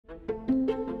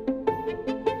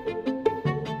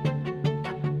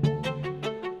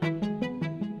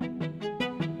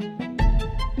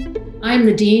I'm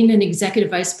the Dean and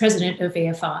Executive Vice President of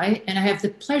AFI, and I have the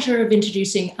pleasure of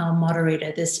introducing our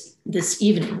moderator this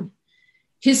evening.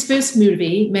 His first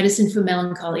movie, Medicine for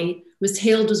Melancholy, was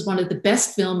hailed as one of the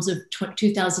best films of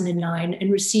 2009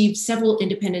 and received several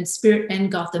Independent Spirit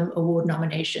and Gotham Award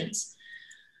nominations.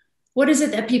 What is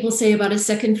it that people say about his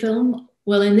second film?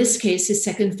 Well, in this case, his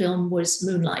second film was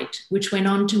Moonlight, which went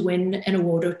on to win an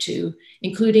award or two,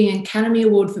 including an Academy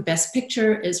Award for Best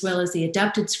Picture, as well as the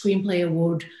Adapted Screenplay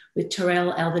Award with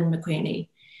Terrell Alvin McCraney.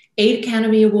 8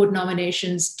 Academy Award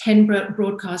nominations, 10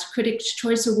 Broadcast Critics'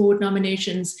 Choice Award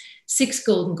nominations, 6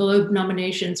 Golden Globe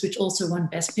nominations, which also won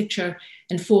Best Picture,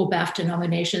 and 4 BAFTA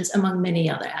nominations, among many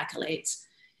other accolades.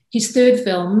 His third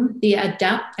film, the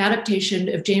adaptation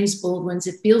of James Baldwin's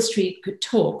If Beale Street Could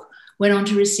Talk, went on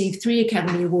to receive 3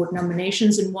 Academy Award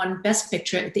nominations and won Best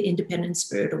Picture at the Independent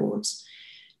Spirit Awards.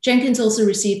 Jenkins also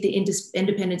received the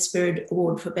Independent Spirit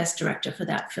Award for Best Director for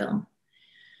that film.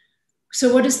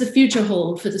 So what does the future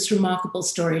hold for this remarkable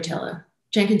storyteller?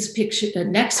 Jenkins'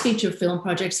 next feature film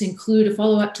projects include a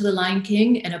follow-up to The Lion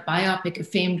King and a biopic of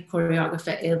famed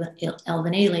choreographer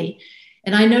Alvin Ailey.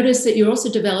 And I noticed that you're also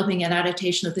developing an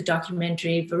adaptation of the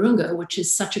documentary Virunga, which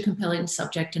is such a compelling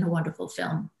subject and a wonderful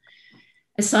film.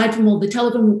 Aside from all the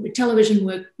television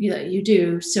work that you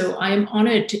do, so I am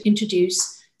honored to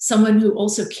introduce someone who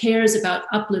also cares about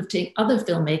uplifting other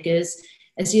filmmakers,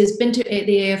 as he has been to the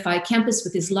AFI campus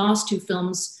with his last 2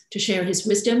 films to share his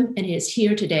wisdom, and he is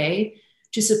here today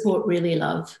to support Really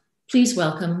Love. Please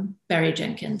welcome Barry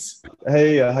Jenkins.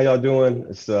 Hey, how y'all doing?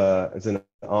 It's an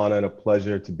honor and a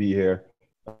pleasure to be here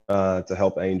to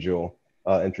help Angel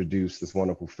introduce this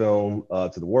wonderful film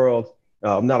to the world.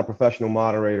 I'm not a professional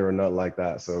moderator or nothing like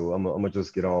that, so I'm gonna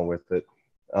just get on with it.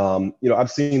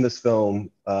 I've seen this film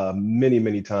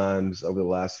many times over the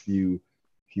last few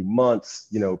months,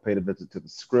 paid a visit to the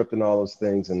script and all those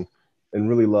things, and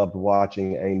really loved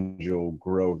watching Angel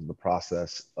grow through the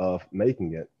process of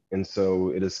making it. And so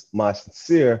it is my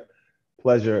sincere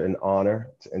pleasure and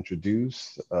honor to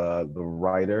introduce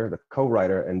the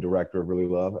co-writer and director of Really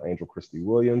Love, Angel Kristi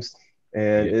Williams,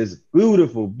 and his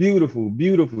beautiful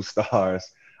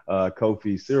stars,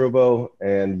 Kofi Siriboe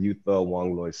and Yootha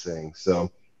Wong-Loi-Sing.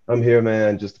 So I'm here,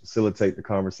 man, just to facilitate the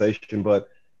conversation, but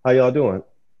how y'all doing?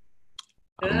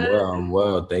 I'm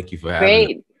well. Thank you for having me.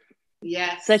 Great.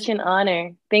 Yes. Such an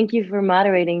honor. Thank you for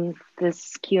moderating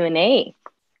this Q&A.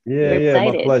 Yeah,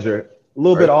 my pleasure. A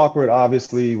little bit awkward,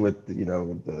 obviously, with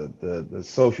the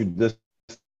social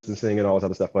distancing and all this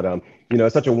other stuff, but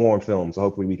it's such a warm film, so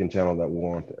hopefully we can channel that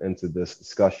warmth into this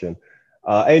discussion.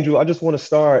 Angel, I just want to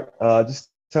start. Just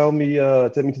take me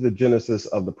to the genesis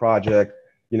of the project.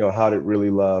 How did Really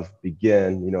Love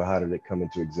begin? How did it come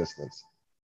into existence?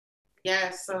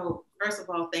 Yeah, so first of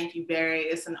all, thank you, Barry.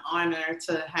 It's an honor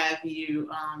to have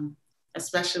you,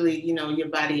 especially, your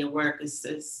body of work is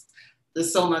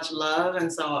there's so much love.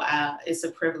 And so it's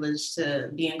a privilege to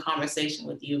be in conversation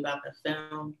with you about the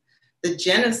film. The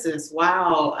genesis,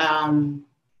 wow.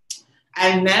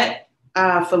 I met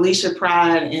Felicia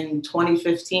Pride in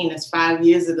 2015. It's 5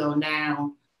 years ago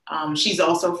now. She's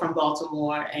also from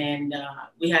Baltimore, and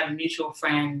we have a mutual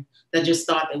friend that just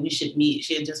thought that we should meet.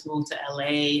 She had just moved to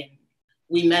LA, and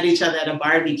we met each other at a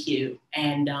barbecue,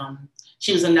 and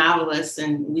she was a novelist,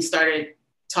 and we started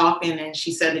talking, and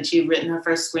she said that she had written her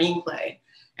first screenplay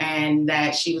and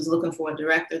that she was looking for a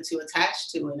director to attach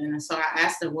to it. And so I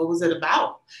asked her, what was it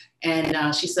about?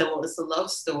 And she said, well, it's a love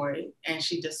story. And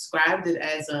she described it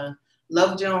as a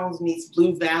Love Jones meets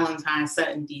Blue Valentine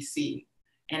set in DC.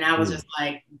 And I was just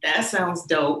like, that sounds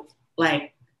dope.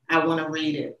 Like, I want to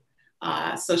read it.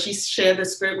 So she shared the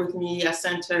script with me. I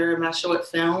sent her my short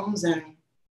films, and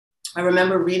I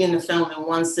remember reading the film in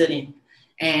one sitting.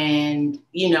 And,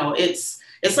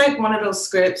 it's like one of those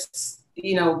scripts,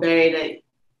 Barry, that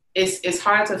it's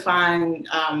hard to find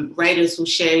writers who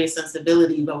share your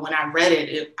sensibility. But when I read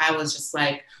it, I was just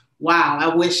like, wow,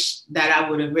 I wish that I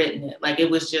would have written it. Like, it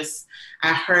was just,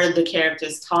 I heard the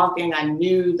characters talking. I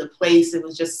knew the place. It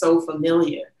was just so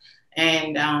familiar.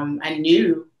 And I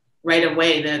knew right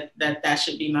away that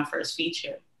should be my first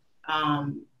feature.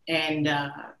 From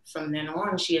then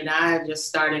on, she and I just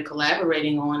started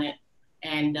collaborating on it.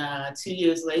 And 2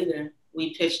 years later,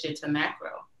 we pitched it to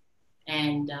Macro,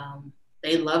 and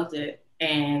they loved it.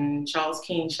 And Charles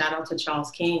King, shout out to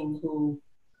Charles King, who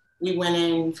we went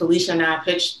in, Felicia and I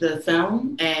pitched the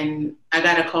film, and I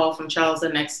got a call from Charles the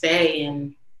next day,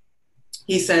 and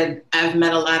he said, I've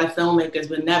met a lot of filmmakers,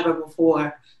 but never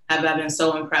before have I been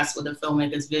so impressed with a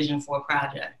filmmaker's vision for a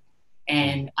project.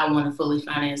 And I want to fully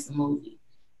finance the movie.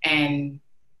 And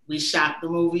we shot the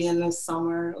movie in the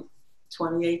summer of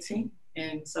 2018.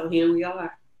 And so here we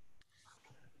are.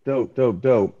 Dope.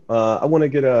 I want to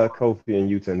get Kofi and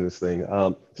Yootha in this thing.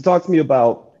 So talk to me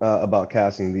about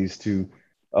casting these two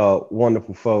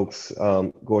wonderful folks,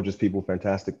 gorgeous people,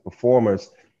 fantastic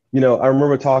performers. You know, I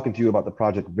remember talking to you about the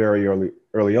project very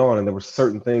early on, and there were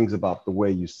certain things about the way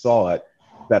you saw it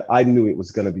that I knew it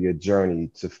was going to be a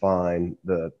journey to find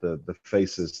the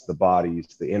faces, the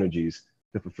bodies, the energies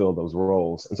to fulfill those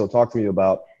roles. And so talk to me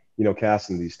about, you know,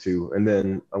 casting these two, and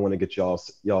then I want to get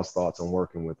y'all's thoughts on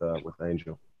working with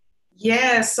Angel.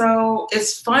 Yeah, so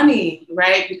it's funny,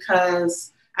 right?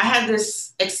 Because I had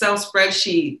this Excel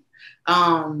spreadsheet,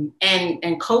 and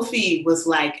Kofi was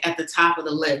like at the top of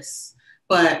the list,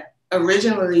 but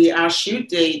originally our shoot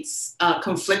dates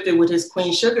conflicted with his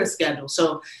Queen Sugar schedule,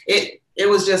 so it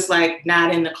was just like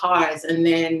not in the cards. And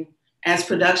then as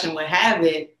production would have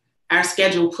it, our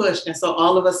schedule pushed, and so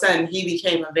all of a sudden he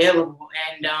became available,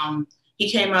 and he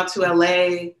came out to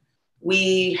LA.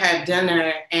 We had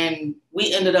dinner, and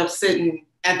we ended up sitting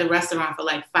at the restaurant for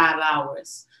like 5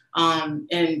 hours.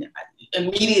 And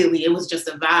immediately it was just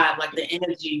a vibe. Like the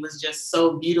energy was just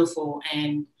so beautiful.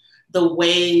 And the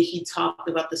way he talked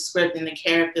about the script and the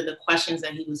character, the questions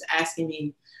that he was asking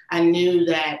me, I knew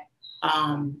that,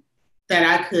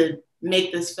 that I could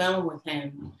make this film with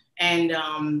him.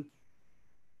 And,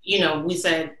 you know, we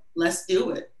said, let's do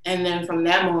it. And then from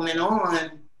that moment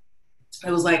on, it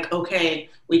was like, okay,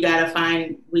 we gotta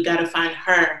find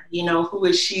her. You know, who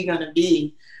is she gonna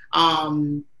be?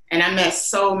 And I met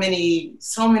so many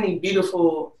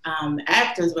beautiful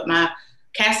actors. But my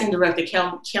casting director,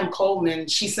 Kim Coleman,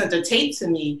 she sent a tape to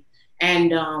me,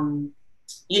 and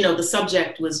you know, the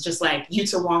subject was just like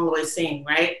Yootha Wong-Loi-Sing,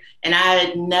 right? And I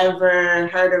had never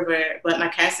heard of her, but my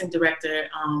casting director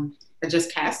had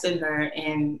just casted her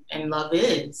in Love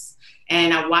Is,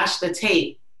 and I watched the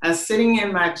tape. I was sitting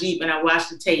in my Jeep and I watched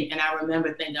the tape, and I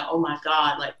remember thinking, oh my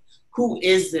God, like, who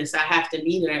is this? I have to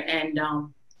meet her. And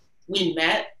we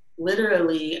met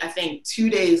literally, I think 2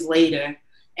 days later,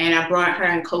 and I brought her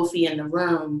and Kofi in the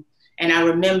room. And I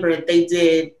remember they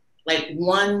did like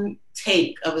one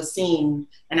take of a scene,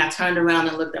 and I turned around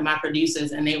and looked at my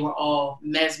producers, and they were all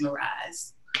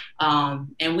mesmerized.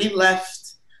 And we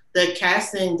left the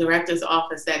casting director's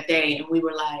office that day, and we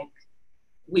were like,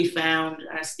 we found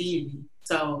our Stevie.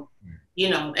 So, you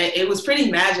know, it was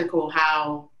pretty magical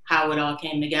how it all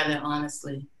came together,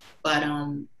 honestly. But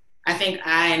I think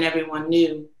I and everyone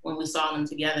knew when we saw them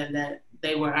together that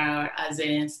they were our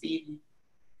Isaiah and Stevie.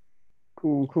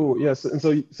 Cool. Yes. And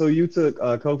so you took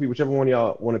Kofi, whichever one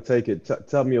y'all want to take it.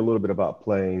 Tell me a little bit about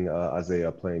playing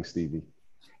Isaiah, playing Stevie.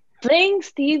 Playing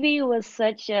Stevie was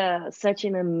such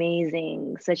an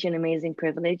amazing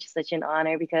privilege, such an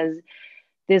honor, because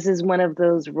this is one of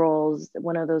those roles,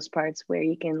 one of those parts where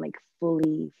you can like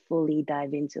fully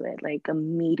dive into it, like a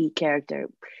meaty character.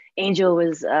 Angel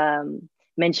was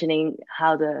mentioning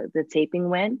how the taping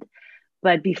went,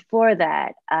 but before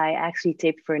that, I actually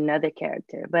taped for another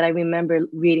character. But I remember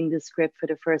reading the script for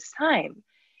the first time,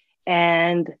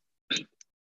 and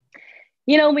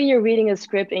you know, when you're reading a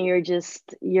script and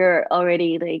you're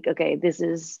already like, okay, this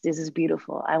is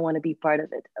beautiful. I want to be part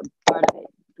of it,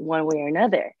 one way or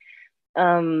another.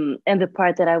 And the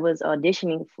part that I was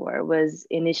auditioning for was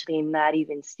initially not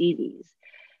even Stevie's,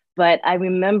 but I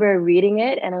remember reading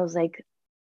it and I was like,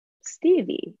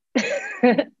 Stevie.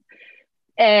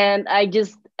 And I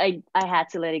had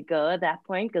to let it go at that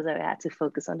point because I had to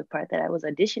focus on the part that I was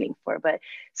auditioning for. But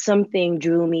something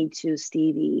drew me to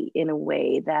Stevie in a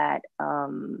way that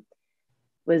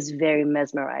was very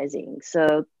mesmerizing.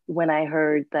 So when I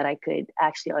heard that I could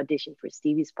actually audition for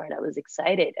Stevie's part, I was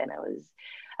excited, and I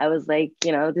was like,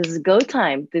 you know, this is go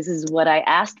time. This is what I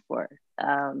asked for,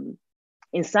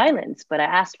 in silence, but I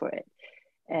asked for it.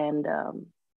 And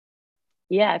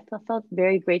yeah, I felt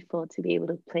very grateful to be able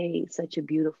to play such a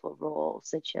beautiful role,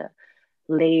 such a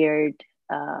layered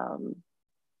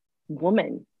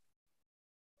woman.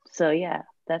 So yeah,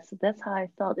 that's how I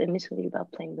felt initially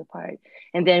about playing the part.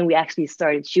 And then we actually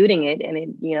started shooting it, and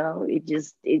it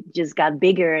just got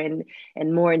bigger and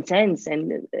more intense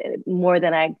and more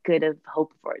than I could have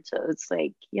hoped for. So it's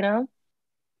like, you know,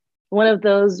 one of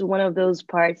those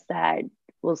parts that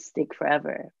will stick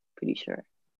forever, pretty sure.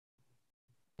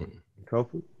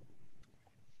 Kofi?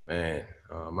 Man,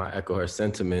 I echo her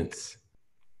sentiments.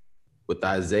 With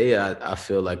Isaiah, I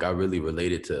feel like I really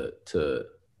related to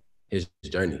his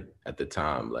journey at the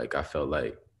time. Like I felt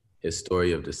like his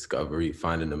story of discovery,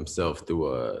 finding himself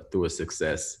through a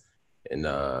success, and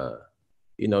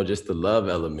you know, just the love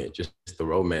element, just the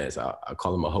romance. I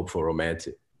call him a hopeful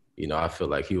romantic. You know, I feel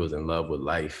like he was in love with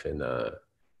life, and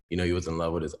you know, he was in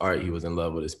love with his art, he was in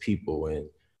love with his people, and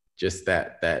just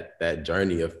that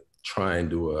journey of trying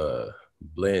to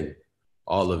blend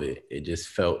all of it. It just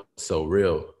felt so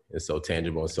real and so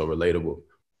tangible and so relatable.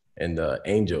 And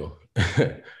Angel,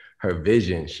 her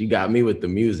vision, she got me with the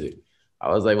music.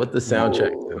 I was like, what the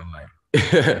soundtrack sound like?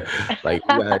 Like,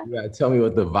 you gotta tell me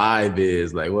what the vibe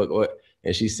is. Like, what?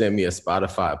 And she sent me a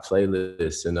Spotify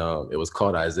playlist, and it was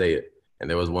called Isaiah. And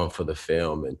there was one for the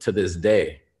film. And to this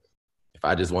day, if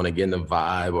I just want to get in the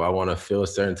vibe or I want to feel a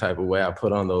certain type of way, I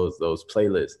put on those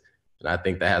playlists. And I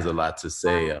think that has a lot to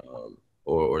say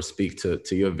or speak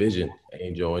to your vision,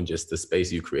 Angel, and just the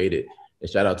space you created. And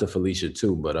shout out to Felicia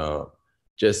too. But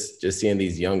just seeing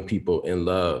these young people in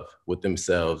love with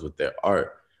themselves, with their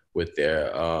art, with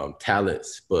their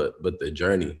talents, but the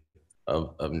journey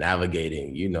of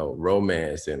navigating, you know,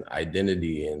 romance and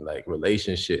identity and like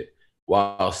relationship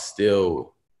while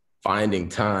still finding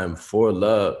time for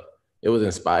love. It was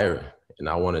inspiring, and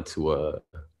I wanted to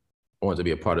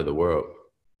be a part of the world.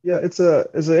 Yeah, it's an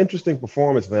interesting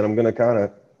performance, man. I'm gonna kind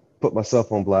of put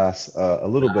myself on blast a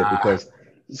little bit because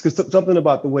something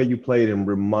about the way you played him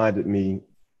reminded me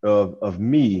of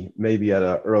me maybe at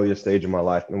an earlier stage of my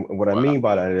life. And what I mean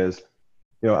by that is,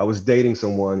 you know, I was dating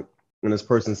someone, and this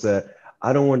person said,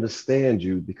 "I don't understand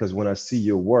you because when I see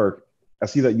your work, I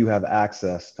see that you have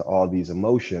access to all these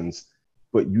emotions,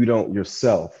 but you don't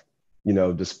yourself, you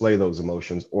know, display those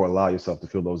emotions or allow yourself to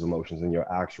feel those emotions in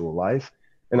your actual life."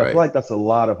 And I feel like that's a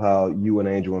lot of how you and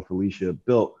Angel and Felicia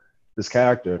built this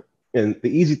character. And the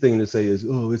easy thing to say is,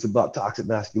 oh, it's about toxic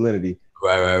masculinity.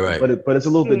 Right. But it's a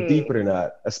little bit deeper than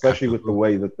that, especially with the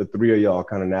way that the three of y'all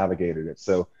kind of navigated it.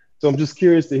 So I'm just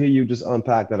curious to hear you just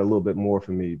unpack that a little bit more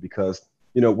for me, because,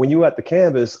 you know, when you're at the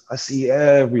canvas, I see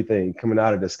everything coming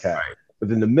out of this cat. Right. But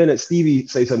then the minute Stevie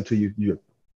say something to you, you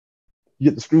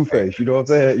get the screw face, you know what I'm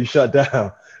saying? You shut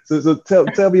down. So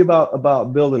tell me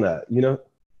about building that, you know?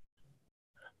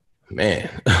 Man,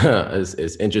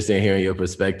 it's interesting hearing your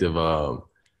perspective.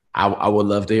 I would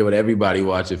love to hear what everybody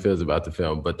watching feels about the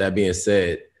film. But that being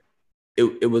said,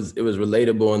 it was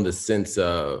relatable in the sense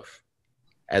of,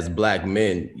 as Black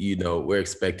men, you know, we're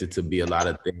expected to be a lot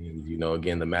of things. You know,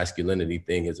 again, the masculinity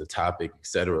thing is a topic, et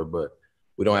cetera, but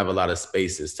we don't have a lot of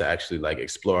spaces to actually like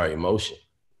explore our emotion.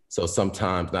 So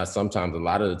sometimes, not sometimes, a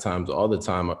lot of the times, all the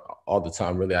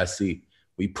time, really, I see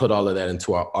we put all of that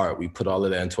into our art. We put all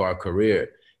of that into our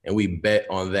career. And we bet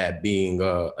on that being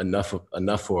enough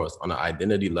for us on an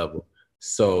identity level.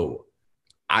 So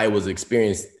I was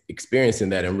experiencing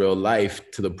that in real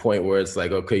life to the point where it's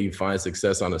like, okay, you find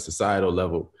success on a societal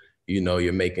level. You know,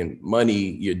 you're making money,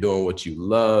 you're doing what you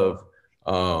love.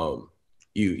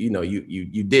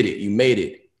 You did it, you made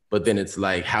it. But then it's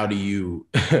like, how do you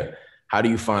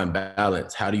find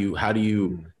balance? How do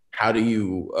you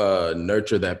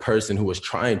nurture that person who was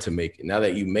trying to make it? Now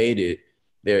that you made it,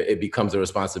 it becomes a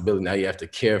responsibility. Now you have to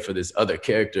care for this other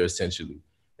character essentially.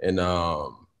 And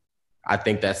I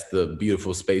think that's the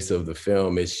beautiful space of the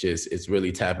film. It's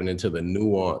really tapping into the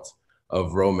nuance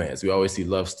of romance. We always see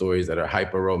love stories that are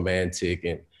hyper romantic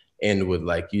and end with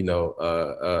like, you know,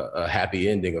 a happy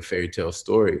ending, a fairy tale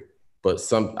story. But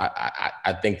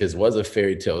I think this was a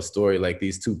fairy tale story, like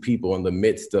these two people in the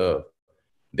midst of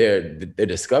their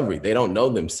discovery. They don't know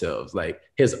themselves. Like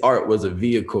his art was a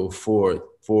vehicle for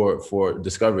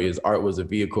discovery. His art was a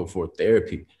vehicle for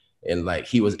therapy. And like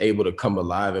he was able to come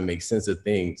alive and make sense of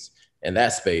things in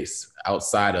that space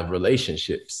outside of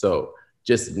relationships. So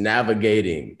just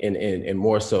navigating and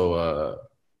more so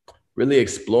really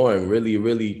exploring,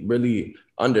 really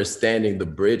understanding the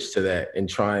bridge to that and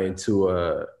trying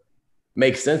to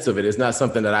make sense of it. It's not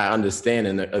something that I understand,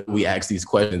 and we ask these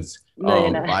questions. No,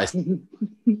 you're not.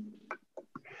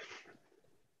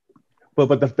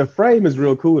 But the frame is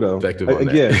real cool though. Again,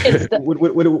 the...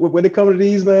 when it comes to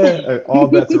these, man, all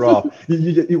bets are off.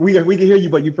 We can hear you,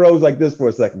 but you froze like this for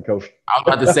a second, Kofi. I was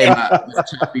about to say,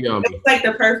 it's like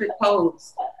the perfect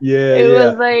pose. Yeah, it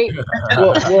was like.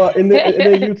 well, and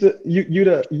then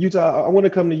Yootha, I want to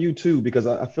come to you too, because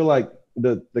I feel like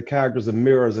the characters are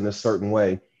mirrors in a certain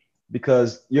way,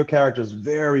 because your character is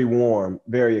very warm,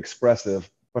 very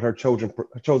expressive, but her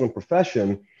chosen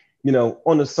profession, you know,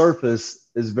 on the surface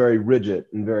is very rigid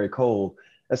and very cold.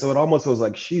 And so it almost feels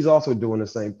like she's also doing the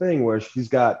same thing, where she's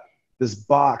got this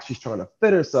box she's trying to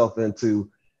fit herself into,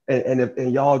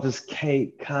 and y'all just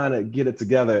can't kind of get it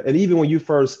together. And even when you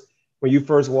first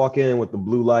walk in with the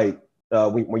blue light,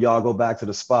 when y'all go back to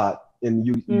the spot and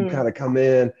you kind of come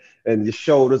in and your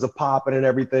shoulders are popping and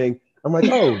everything, I'm like,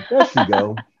 oh, there she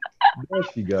go. There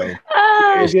she go.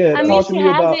 Again, talk to me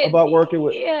about working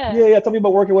with tell me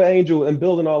about working with Angel and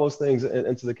building all those things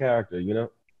into the character, you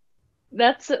know?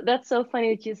 That's so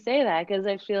funny that you say that, because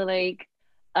I feel like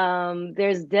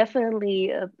there's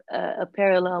definitely a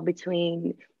parallel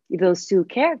between those two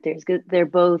characters, because they're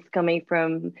both coming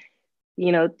from,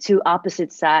 you know, two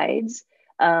opposite sides.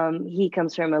 He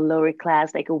comes from a lower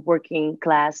class, like a working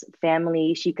class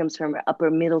family. She comes from an upper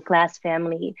middle class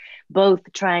family, both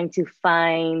trying to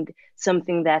find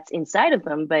something that's inside of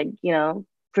them. But, you know,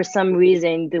 for some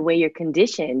reason, the way you're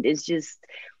conditioned is just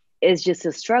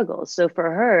a struggle. So for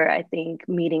her, I think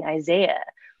meeting Isaiah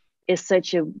is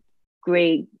such a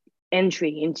great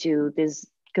entry into this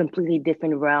completely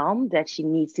different realm that she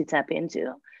needs to tap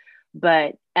into.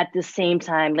 But at the same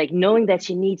time, like knowing that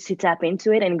she needs to tap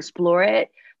into it and explore it,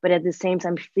 but at the same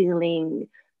time feeling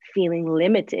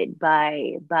limited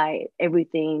by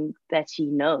everything that she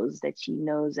knows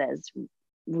as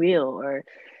real, or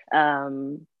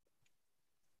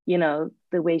you know,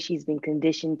 the way she's been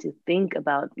conditioned to think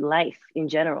about life in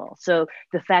general. So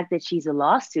the fact that she's a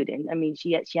law student, I mean,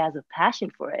 she has a passion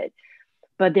for it,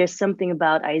 but there's something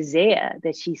about Isaiah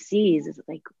that she sees is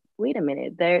like, wait a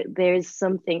minute, there's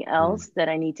something else that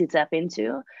I need to tap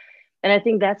into. And I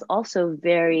think that's also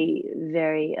very,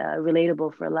 very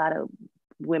relatable for a lot of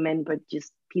women, but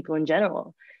just people in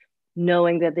general,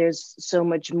 knowing that there's so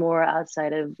much more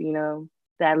outside of, you know,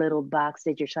 that little box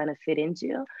that you're trying to fit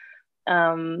into,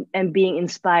 and being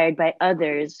inspired by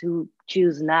others who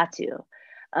choose not to.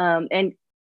 And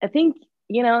I think,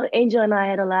 you know, Angel and I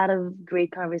had a lot of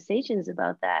great conversations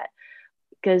about that,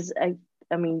 because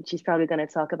I mean, she's probably going to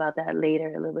talk about that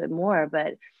later a little bit more,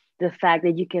 but the fact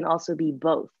that you can also be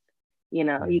both, you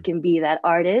know, you can be that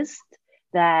artist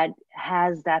that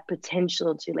has that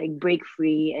potential to like break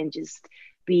free and just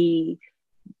be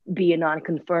a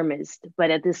nonconformist,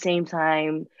 but at the same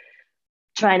time,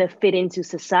 trying to fit into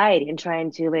society and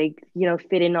trying to, like, you know,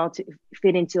 fit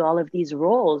into all of these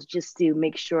roles just to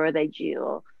make sure that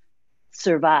you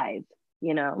survive,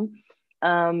 you know.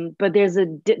 But there's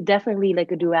definitely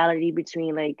like a duality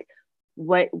between like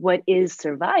what is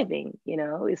surviving, you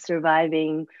know. Is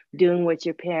surviving doing what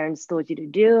your parents told you to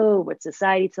do, what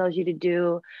society tells you to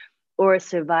do, or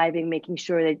surviving making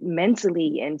sure that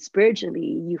mentally and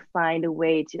spiritually you find a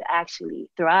way to actually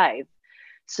thrive.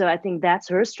 So I think that's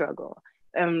her struggle.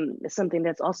 Something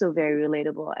that's also very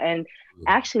relatable. And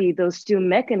actually those two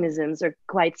mechanisms are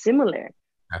quite similar.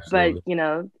 Absolutely. But, you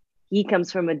know, he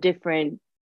comes from a different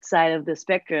side of the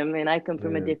spectrum and I come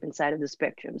from a different side of the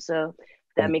spectrum. So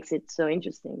that makes it so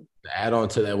interesting. To add on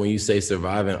to that, when you say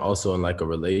surviving, also in like a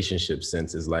relationship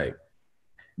sense, is like,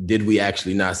 did we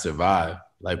actually not survive?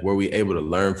 Like, were we able to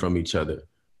learn from each other?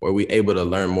 Were we able to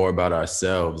learn more about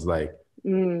ourselves? Like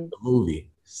the movie.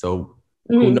 So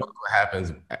who knows what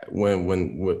happens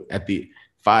when at the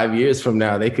 5 years from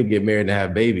now, they could get married and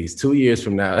have babies. 2 years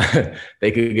from now,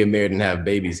 they could get married and have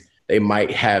babies. They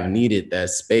might have needed that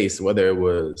space, whether it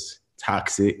was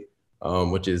toxic,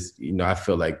 which is, you know, I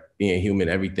feel like being human,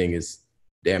 everything is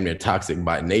damn near toxic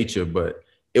by nature, but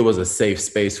it was a safe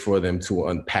space for them to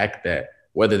unpack that,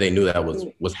 whether they knew that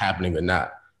was happening or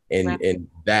not. And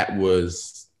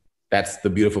that's the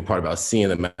beautiful part about seeing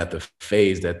them at the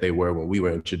phase that they were when we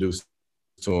were introduced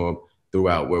to them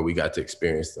throughout where we got to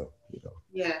experience them, you know.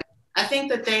 Yeah, I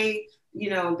think that they, you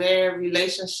know, their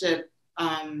relationship,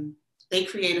 they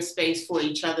create a space for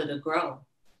each other to grow,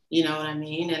 you know what I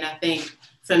mean? And I think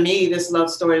for me, this love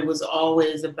story was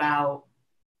always about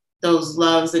those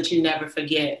loves that you never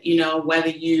forget, you know, whether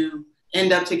you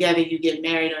end up together, you get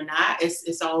married or not,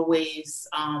 it's always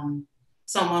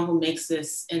someone who makes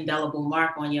this indelible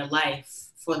mark on your life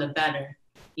for the better,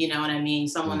 you know what I mean?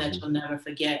 Someone that you'll never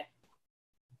forget.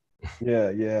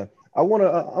 Yeah. I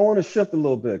wanna shift a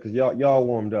little bit because y'all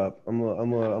warmed up. I'm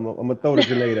gonna throw the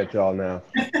grenade at y'all now.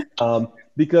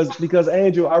 Because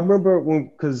Angel, I remember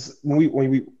when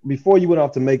we before you went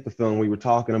off to make the film, we were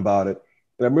talking about it,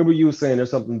 and I remember you were saying there's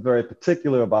something very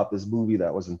particular about this movie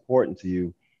that was important to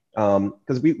you.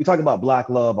 Because we talk about Black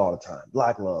love all the time.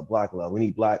 Black love. We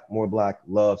need more Black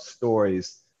love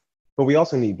stories, but we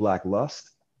also need Black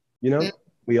lust. You know.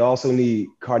 We also need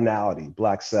carnality,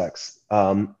 Black sex.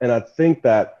 And I think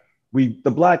that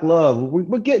the Black love,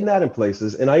 we're getting that in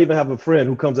places. And I even have a friend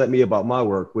who comes at me about my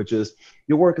work, which is,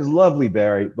 your work is lovely,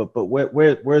 Barry, but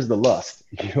where's the lust?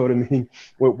 You know what I mean?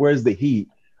 Where's the heat?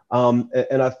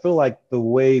 And I feel like the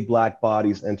way Black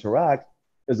bodies interact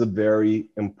is a very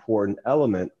important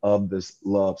element of this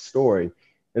love story.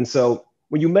 And so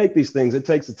when you make these things, it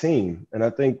takes a team. And I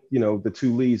think, you know, the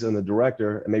two leads and the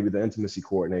director and maybe the intimacy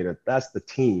coordinator, that's the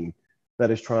team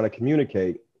that is trying to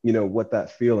communicate, you know, what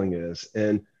that feeling is.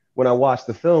 And when I watched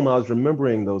the film, I was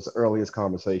remembering those earliest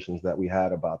conversations that we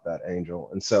had about that, Angel.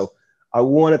 And so I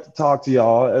wanted to talk to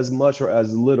y'all as much or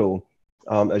as little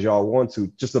as y'all want to,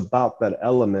 just about that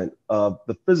element of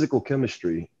the physical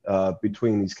chemistry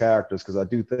between these characters, because I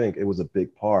do think it was a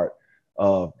big part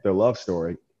of their love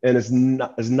story. And it's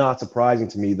not surprising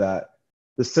to me that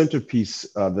the centerpiece,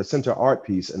 the center art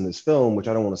piece in this film, which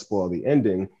I don't want to spoil the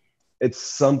ending, it's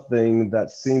something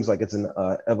that seems like it's an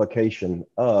evocation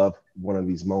of one of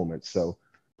these moments. So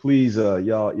please,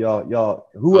 y'all,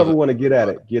 whoever want to get at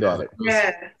it, get at it.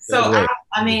 Yeah. So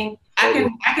I mean, I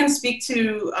can speak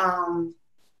to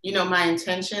you know, my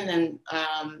intention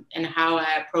and how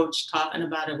I approach talking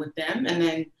about it with them, and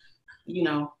then, you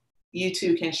know, you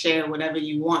two can share whatever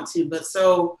you want to. But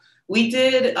so we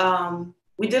did a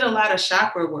lot of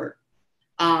chakra work,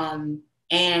 and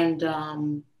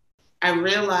I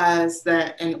realized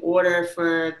that in order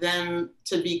for them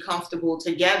to be comfortable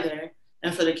together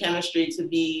and for the chemistry to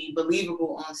be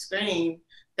believable on screen,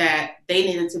 that they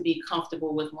needed to be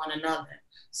comfortable with one another.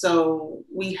 So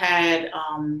we had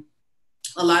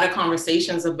a lot of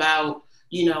conversations about,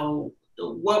 you know,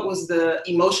 what was the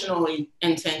emotional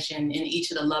intention in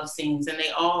each of the love scenes. And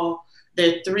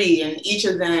they're three, and each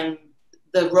of them,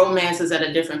 the romance is at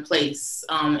a different place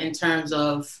in terms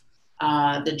of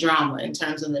the drama, in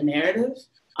terms of the narrative.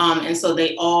 And so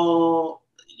they all,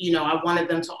 you know, I wanted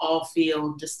them to all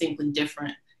feel distinctly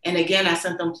different. And again, I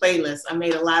sent them playlists. I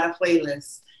made a lot of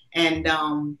playlists. And,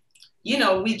 you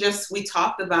know, we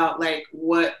talked about like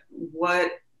what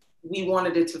we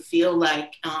wanted it to feel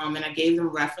like. And I gave them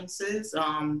references.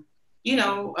 You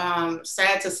know,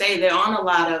 sad to say, there aren't a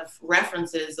lot of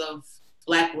references of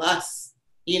Black lust,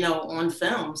 you know, on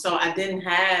film. So I didn't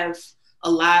have a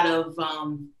lot of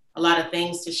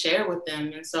things to share with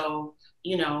them. And so,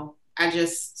 you know,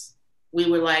 we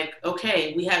were like,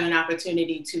 okay, we have an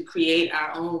opportunity to create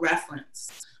our own reference,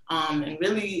 and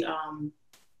really,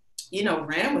 you know,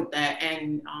 ran with that.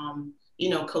 And, you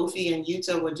know, Kofi and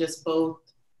Yootha were just both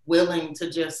willing to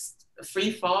just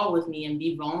free fall with me and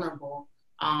be vulnerable.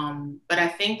 But I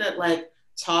think that like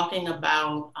talking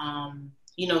about,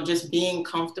 you know, just being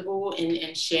comfortable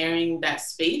in sharing that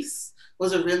space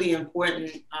was a really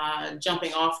important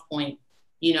jumping off point,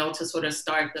 you know, to sort of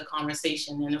start the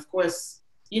conversation. And of course,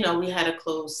 you know, we had a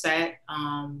closed set,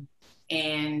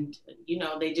 and, you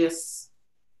know, they did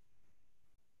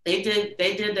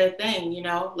their thing, you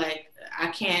know, like I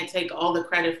can't take all the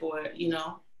credit for it, you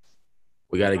know.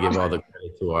 We got to give all the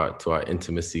credit to our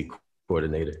intimacy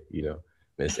coordinator, you know,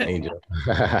 Miss Angel.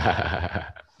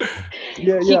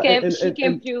 She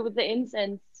came through with the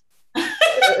incense.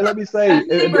 And let me say,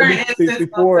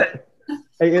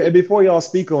 before y'all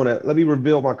speak on it, let me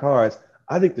reveal my cards.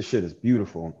 I think the shit is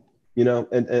beautiful, you know,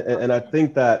 and I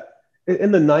think that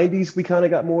in the 90s we kind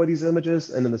of got more of these images,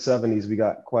 and in the 70s we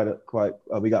got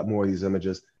we got more of these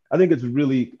images. I think it's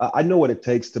really, I know what it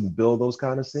takes to build those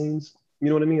kind of scenes. You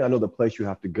know what I mean? I know the place you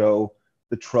have to go,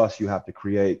 the trust you have to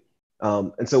create.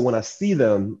 And so when I see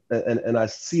them, and I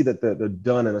see that they're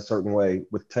done in a certain way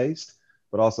with taste,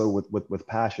 but also with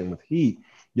passion, with heat,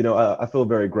 you know, I feel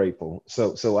very grateful.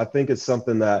 So I think it's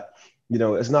something that, you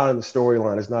know, it's not in the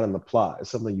storyline, it's not in the plot.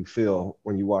 It's something you feel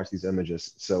when you watch these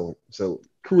images. So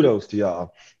kudos to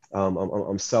y'all.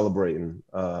 I'm celebrating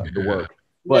the work.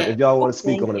 But if y'all want to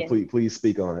speak on it, please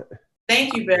speak on it.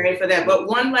 Thank you, Barry, for that. But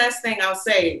one last thing I'll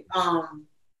say.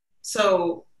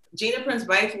 So Gina Prince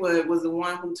Bythewood was the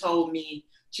one who told me,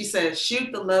 she said,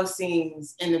 shoot the love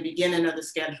scenes in the beginning of the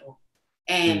schedule.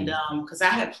 And because I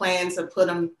had plans to put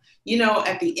them, you know,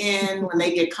 at the end when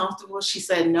they get comfortable. She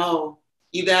said, no,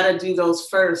 you got to do those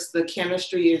first. The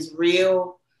chemistry is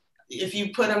real. If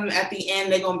you put them at the end,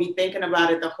 they're going to be thinking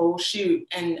about it the whole shoot.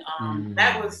 And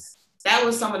that was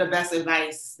some of the best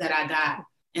advice that I got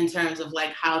in terms of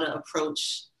like how to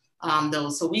approach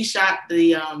those. So we shot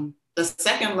the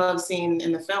second love scene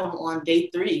in the film on day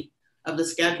 3 of the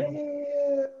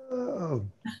schedule.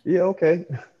 Yeah, okay.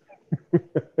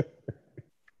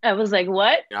 I was like,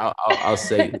 what? I'll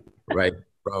say, right,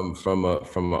 from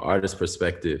an artist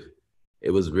perspective,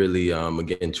 it was really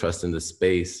again trusting the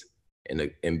space and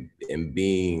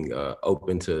being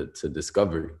open to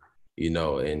discovery, you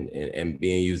know, and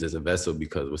being used as a vessel,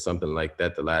 because with something like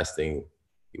that, the last thing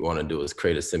you want to do is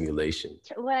create a simulation.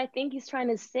 What I think he's trying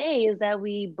to say is that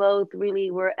we both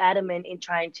really were adamant in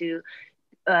trying to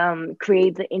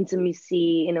create the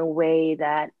intimacy in a way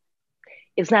that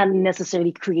it's not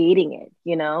necessarily creating it,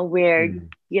 you know, where,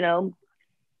 you know,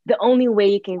 the only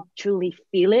way you can truly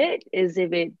feel it is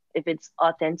if it's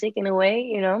authentic in a way,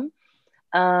 you know.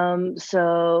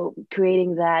 So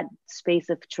creating that space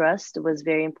of trust was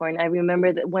very important. I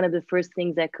remember that one of the first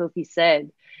things that Kofi said,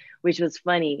 which was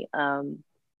funny,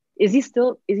 is he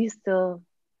still? Yeah,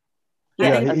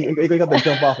 he got to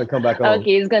jump off and come back on.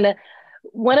 Okay, he's gonna.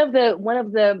 one of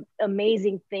the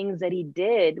amazing things that he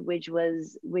did, which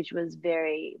was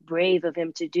very brave of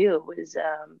him to do, was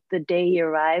the day he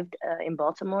arrived in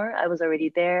Baltimore. I was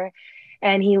already there,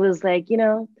 and he was like,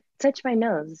 touch my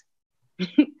nose,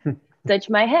 touch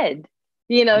my head,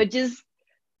 just,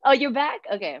 oh, you're back,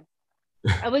 okay.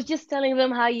 I was just telling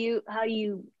them how you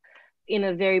in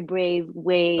a very brave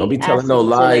way. Don't be telling no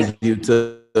lies,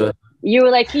 Yootha. You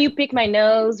were like, can you pick my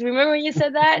nose? Remember when you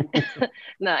said that?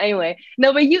 No, anyway.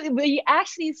 No, but you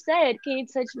actually said, can you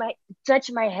touch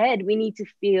my head? We need to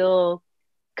feel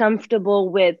comfortable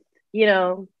with,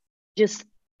 just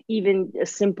even a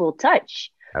simple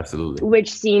touch. Absolutely.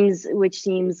 Which seems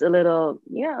a little,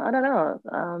 I don't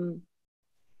know.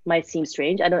 Might seem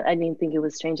strange. I didn't think it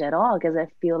was strange at all, because I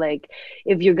feel like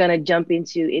if you're gonna jump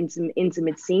into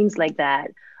intimate scenes like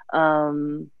that,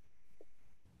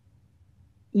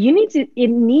 it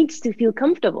needs to feel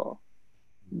comfortable.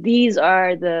 These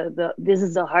are this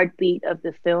is the heartbeat of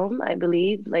the film, I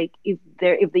believe. Like if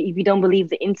you don't believe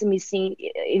the intimate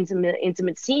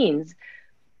scenes,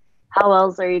 how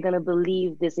else are you gonna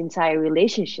believe this entire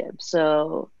relationship?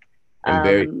 So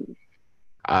I'm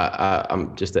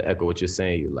just to echo what you're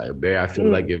saying. You're like, Barry, I feel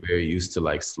like you're very used to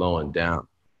like slowing down.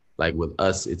 Like with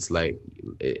us, it's like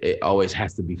it always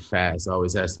has to be fast, it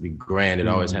always has to be grand, it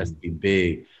always has to be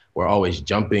big. We're always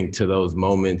jumping to those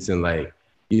moments and like,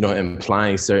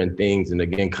 implying certain things, and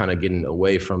again, kind of getting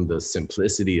away from the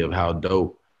simplicity of how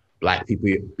dope Black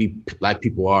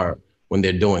people are when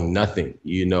they're doing nothing,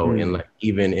 and like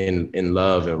even in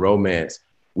love and romance,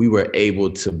 we were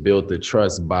able to build the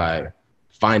trust by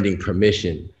finding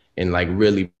permission and like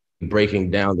really breaking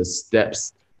down the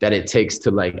steps that it takes to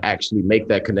like actually make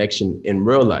that connection in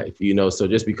real life, So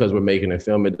just because we're making a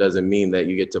film, it doesn't mean that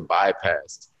you get to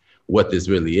bypass what this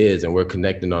really is. And we're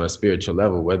connecting on a spiritual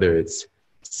level, whether it's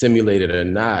simulated or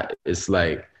not. It's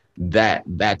like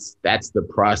that's the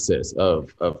process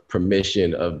of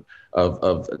permission, of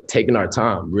taking our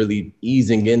time, really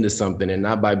easing into something, and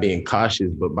not by being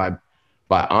cautious, but by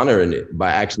honoring it,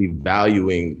 by actually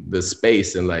valuing the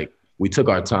space. And like, we took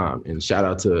our time, and shout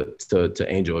out to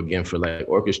Angel again for like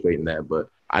orchestrating that. But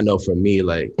I know for me,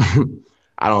 like,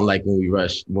 I don't like when we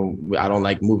rush, I don't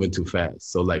like moving too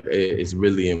fast. So like, it's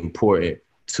really important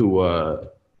to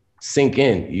sink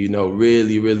in,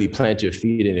 really, really plant your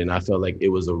feet in it. And I felt like it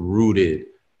was a rooted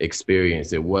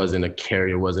experience. It wasn't a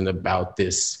carry, it wasn't about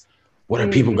this, what are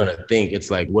people gonna think?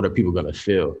 It's like, what are people gonna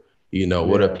feel?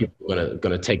 What are people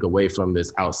gonna take away from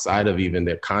this outside of even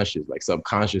their conscious, like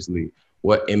subconsciously,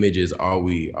 what images are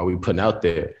we putting out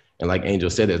there? And like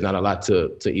Angel said, there's not a lot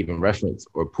to even reference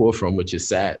or pull from, which is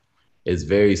sad. It's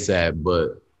very sad,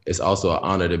 but it's also an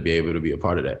honor to be able to be a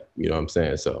part of that. You know what I'm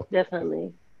saying? So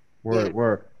definitely.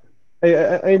 Word.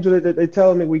 Hey, Angel, they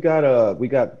telling me we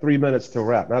got 3 minutes to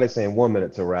wrap. Now they're saying 1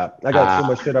 minute to wrap. I got so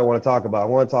much shit I want to talk about. I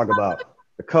want to talk about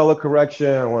the color correction.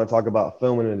 I want to talk about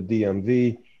filming in the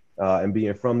DMV. And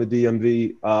being from the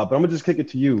DMV, but I'm gonna just kick it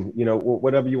to you.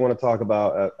 Whatever you want to talk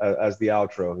about as the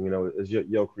outro. Is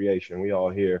your creation. We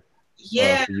all here.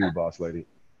 Yeah. For you, boss lady.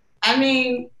 I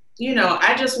mean,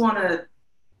 I just want to.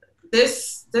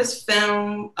 This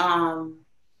film,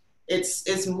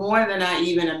 it's more than I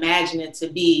even imagined it to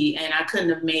be, and I couldn't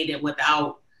have made it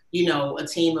without a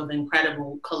team of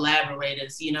incredible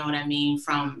collaborators. You know what I mean?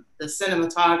 From the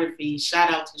cinematography,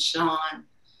 shout out to Sean.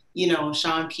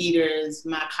 Sean Peters,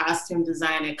 my costume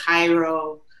designer,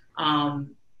 Cairo,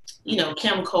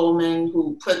 Kim Coleman,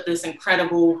 who put this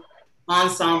incredible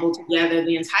ensemble together,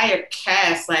 the entire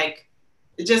cast, like,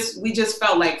 we just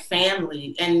felt like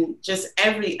family, and just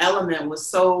every element was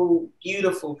so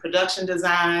beautiful. Production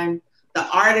design, the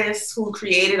artists who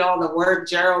created all the work,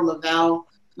 Gerald Lavelle,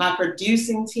 my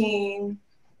producing team,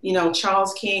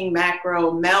 Charles King,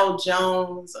 Macro, Mel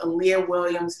Jones, Aaliyah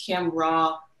Williams, Kim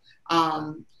Raw,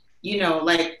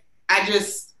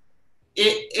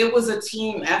 it was a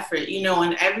team effort,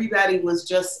 and everybody was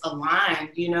just aligned,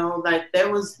 like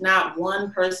there was not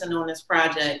one person on this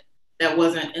project that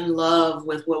wasn't in love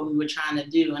with what we were trying to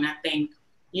do. And I think,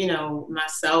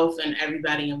 myself and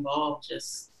everybody involved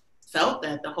just felt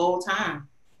that the whole time.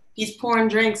 He's pouring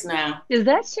drinks now. Is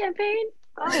that champagne?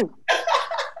 Oh.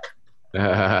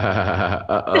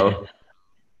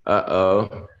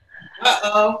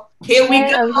 Uh-oh. Here we go.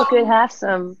 I wish I could have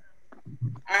some.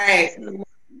 All right.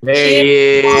 There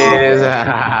he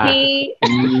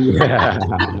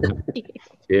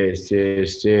is.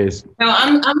 Cheers. No,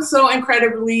 I'm so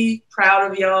incredibly proud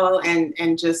of y'all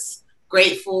and just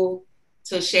grateful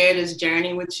to share this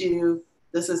journey with you.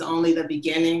 This is only the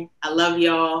beginning. I love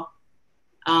y'all.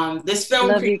 This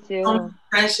film creates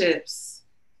friendships.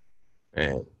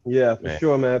 Man. Yeah, for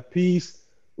sure, man. Peace,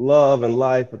 love and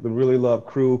life with the Really Love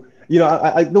crew. You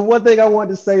know, the one thing I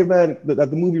wanted to say, man, that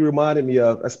the movie reminded me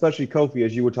of, especially Kofi,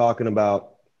 as you were talking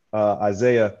about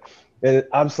Isaiah. And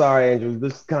I'm sorry, Angel,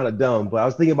 this is kind of dumb, but I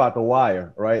was thinking about The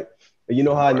Wire, right? And you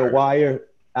know how in The Wire,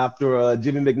 after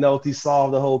Jimmy McNulty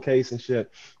solved the whole case and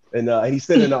shit, and he's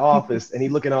sitting in the office and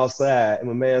he's looking all sad, and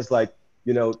my man's like,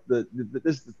 you know,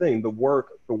 this is the thing, the work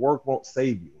won't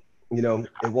save you. You know,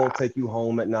 it won't take you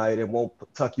home at night. It won't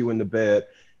tuck you into bed.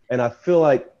 And I feel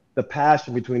like the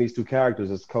passion between these two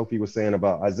characters, as Kofi was saying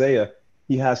about Isaiah,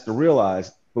 he has to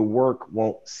realize the work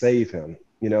won't save him.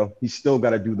 You know, he's still got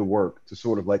to do the work to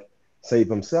sort of like save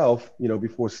himself, you know,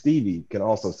 before Stevie can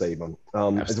also save him.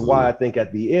 It's why I think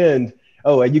at the end,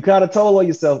 oh, and you kind of told on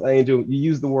yourself, Angel, you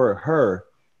used the word her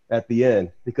at the end,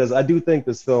 because I do think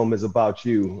this film is about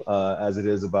you as it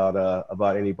is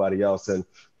about anybody else. And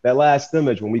that last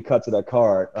image, when we cut to that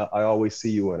card, I always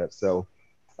see you in it. So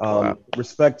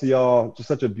respect to y'all. Just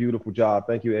such a beautiful job.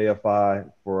 Thank you,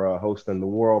 AFI, for hosting the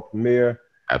world premiere.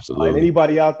 Absolutely. And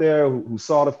anybody out there who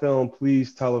saw the film,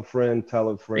 please tell a friend, tell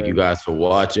a friend. Thank you guys for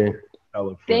watching. Tell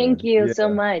a friend. Thank you so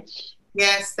much.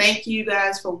 Yes, thank you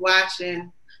guys for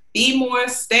watching. Be more,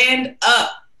 stand up.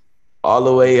 All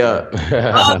the way up.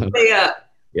 All the way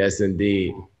up. Yes,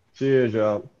 indeed. Cheers,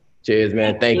 y'all. Cheers,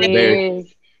 man. Thank you, Cheers.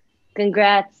 Barry.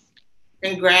 Congrats.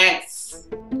 Congrats.